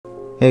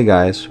Hey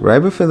guys, right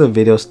before the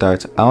video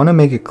starts, I want to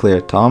make it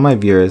clear to all my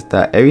viewers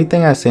that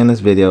everything I say in this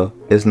video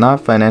is not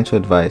financial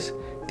advice.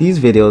 These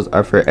videos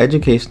are for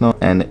educational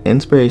and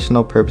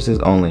inspirational purposes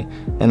only,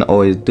 and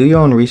always do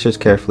your own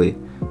research carefully.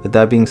 With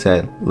that being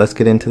said, let's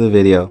get into the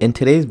video. In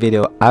today's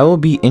video, I will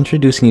be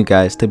introducing you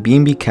guys to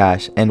BNB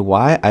Cash and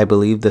why I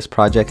believe this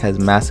project has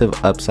massive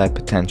upside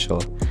potential,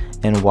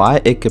 and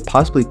why it could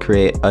possibly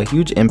create a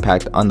huge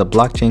impact on the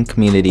blockchain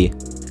community.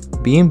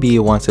 BNB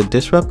wants to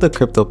disrupt the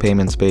crypto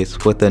payment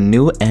space with a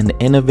new and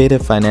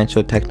innovative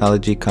financial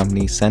technology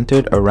company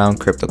centered around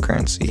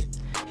cryptocurrency.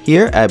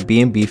 Here at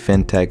BNB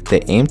FinTech,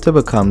 they aim to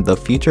become the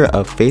future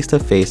of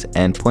face-to-face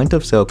and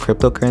point-of-sale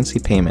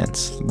cryptocurrency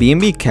payments.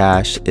 BNB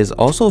Cash is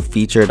also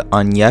featured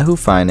on Yahoo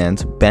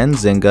Finance,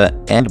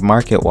 Benzinga, and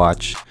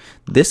MarketWatch.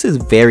 This is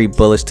very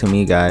bullish to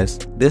me, guys.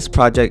 This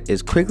project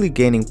is quickly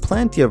gaining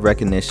plenty of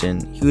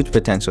recognition, huge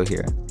potential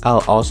here.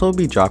 I'll also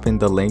be dropping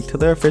the link to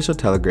their official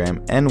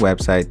Telegram and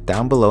website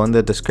down below in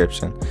the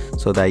description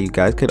so that you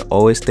guys could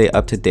always stay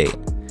up to date.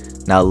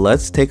 Now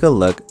let's take a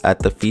look at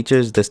the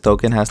features this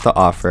token has to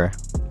offer.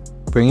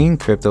 Bringing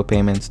crypto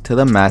payments to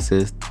the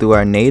masses through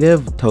our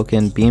native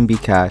token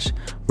BNB Cash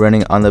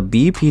running on the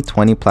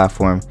BEP20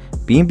 platform.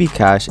 BNB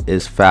Cash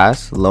is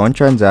fast, low in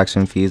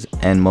transaction fees,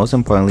 and most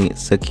importantly,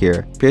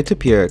 secure.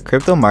 Peer-to-peer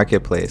crypto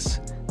marketplace.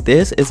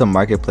 This is a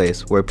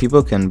marketplace where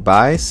people can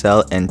buy,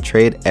 sell, and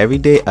trade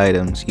everyday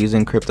items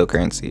using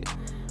cryptocurrency.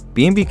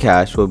 BNB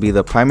Cash will be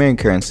the primary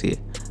currency.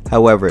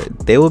 However,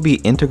 they will be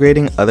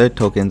integrating other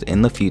tokens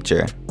in the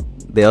future.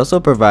 They also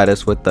provide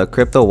us with the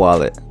crypto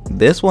wallet.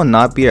 This will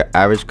not be your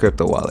average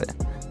crypto wallet.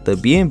 The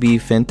BNB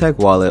FinTech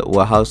wallet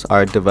will house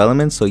our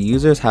development so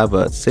users have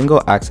a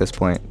single access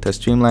point to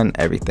streamline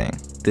everything.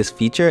 This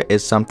feature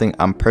is something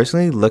I'm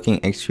personally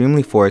looking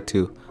extremely forward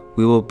to.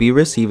 We will be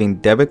receiving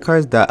debit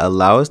cards that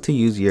allow us to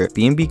use your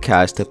BNB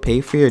Cash to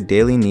pay for your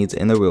daily needs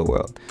in the real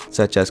world,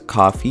 such as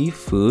coffee,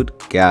 food,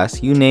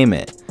 gas, you name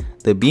it.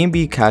 The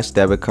BNB Cash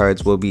debit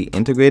cards will be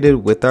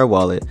integrated with our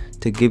wallet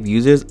to give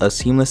users a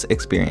seamless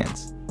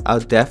experience. I'll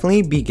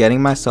definitely be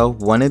getting myself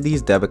one of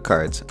these debit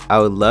cards. I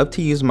would love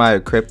to use my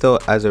crypto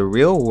as a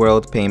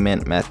real-world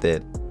payment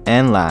method.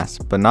 And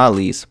last but not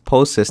least,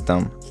 Post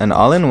System, an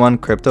all-in-one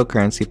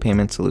cryptocurrency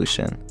payment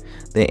solution.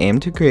 They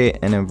aim to create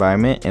an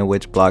environment in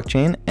which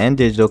blockchain and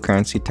digital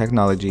currency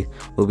technology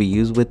will be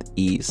used with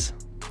ease.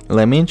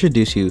 Let me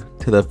introduce you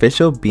to the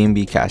official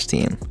BNB Cash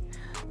team.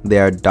 They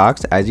are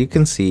doxed, as you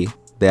can see.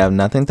 They have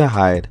nothing to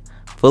hide,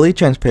 fully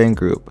transparent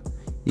group.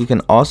 You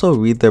can also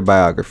read their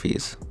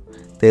biographies.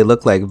 They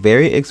look like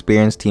very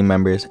experienced team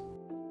members.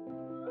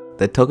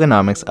 The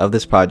tokenomics of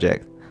this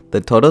project. The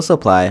total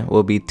supply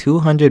will be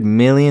 200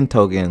 million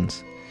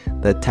tokens.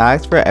 The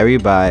tax for every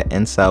buy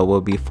and sell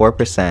will be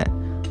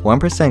 4%,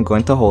 1%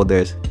 going to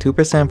holders,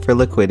 2% for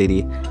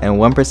liquidity, and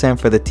 1%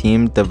 for the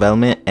team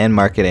development and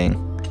marketing.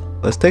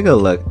 Let's take a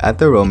look at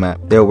the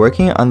roadmap. They're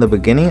working on the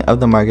beginning of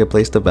the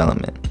marketplace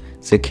development,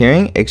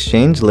 securing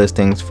exchange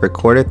listings for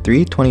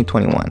Q3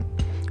 2021.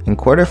 In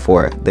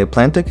Q4, they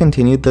plan to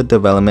continue the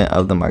development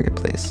of the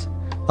marketplace,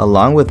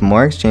 along with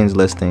more exchange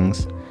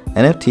listings,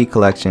 NFT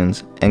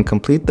collections, and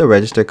complete the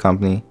registered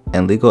company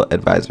and legal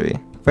advisory.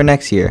 For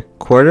next year,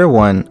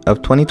 Q1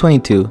 of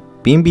 2022,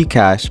 BNB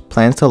Cash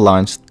plans to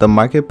launch the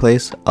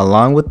marketplace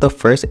along with the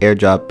first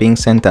airdrop being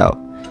sent out,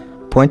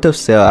 point of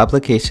sale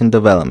application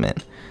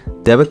development,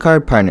 debit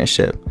card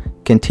partnership,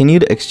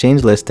 continued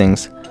exchange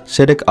listings,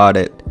 SHIDC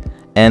audit,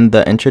 and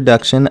the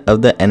introduction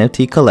of the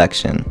NFT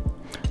collection.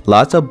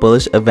 Lots of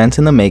bullish events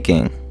in the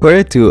making.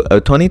 Q2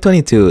 of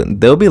 2022,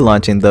 they'll be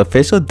launching the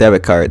official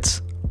debit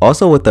cards,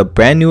 also with a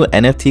brand new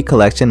NFT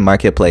collection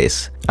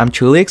marketplace. I'm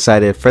truly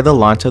excited for the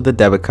launch of the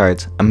debit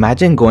cards.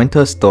 Imagine going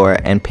to a store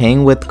and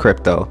paying with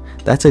crypto.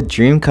 That's a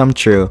dream come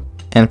true.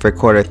 And for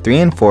Q3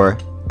 and 4,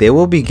 they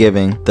will be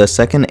giving the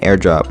second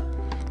airdrop.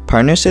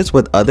 Partnerships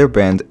with other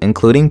brands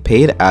including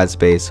paid ad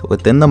space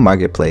within the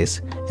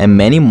marketplace, and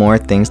many more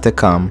things to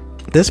come.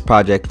 This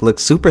project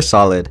looks super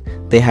solid.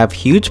 They have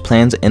huge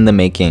plans in the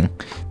making.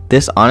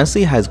 This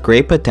honestly has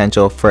great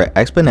potential for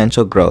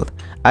exponential growth.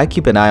 I'd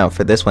keep an eye out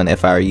for this one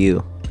if I were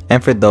you.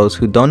 And for those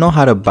who don't know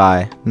how to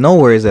buy, no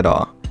worries at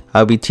all.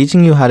 I'll be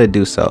teaching you how to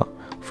do so.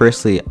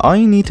 Firstly, all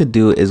you need to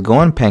do is go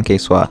on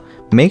PancakeSwap.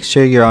 Make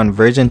sure you're on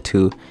version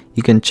 2.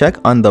 You can check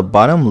on the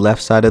bottom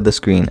left side of the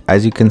screen,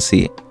 as you can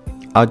see.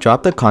 I'll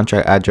drop the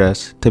contract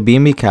address to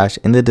BNB Cash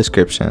in the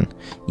description.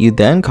 You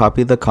then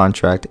copy the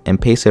contract and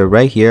paste it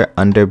right here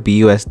under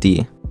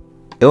BUSD.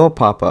 It will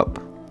pop up.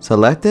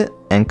 Select it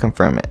and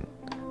confirm it.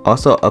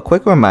 Also, a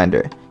quick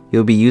reminder,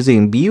 you'll be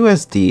using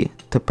BUSD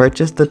to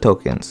purchase the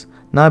tokens,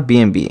 not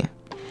BNB.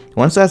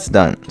 Once that's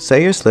done,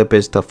 set your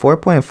slippage to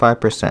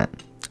 4.5%.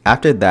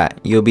 After that,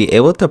 you'll be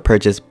able to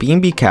purchase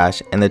BNB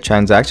Cash and the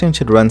transaction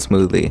should run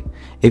smoothly.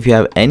 If you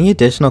have any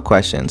additional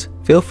questions,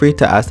 feel free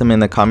to ask them in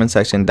the comment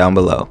section down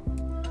below.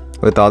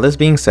 With all this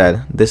being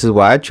said, this is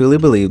why I truly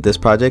believe this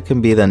project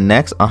can be the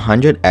next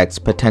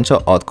 100x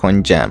potential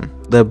altcoin gem.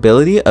 The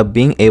ability of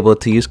being able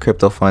to use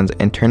crypto funds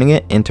and turning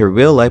it into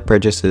real life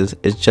purchases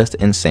is just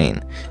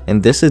insane,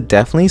 and this is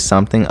definitely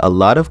something a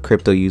lot of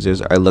crypto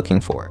users are looking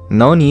for.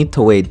 No need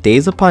to wait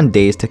days upon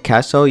days to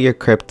cash out your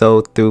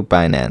crypto through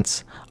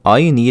Binance. All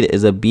you need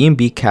is a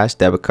BNB Cash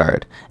debit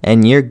card,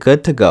 and you're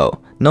good to go.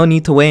 No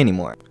need to wait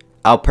anymore.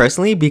 I'll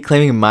personally be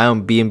claiming my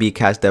own BNB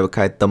Cash debit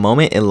card the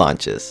moment it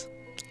launches.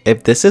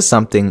 If this is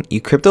something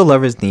you crypto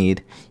lovers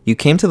need, you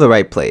came to the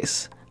right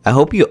place. I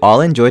hope you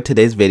all enjoyed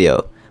today's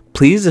video.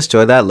 Please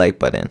destroy that like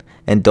button,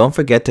 and don't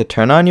forget to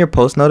turn on your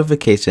post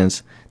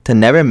notifications to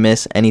never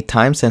miss any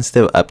time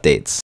sensitive updates.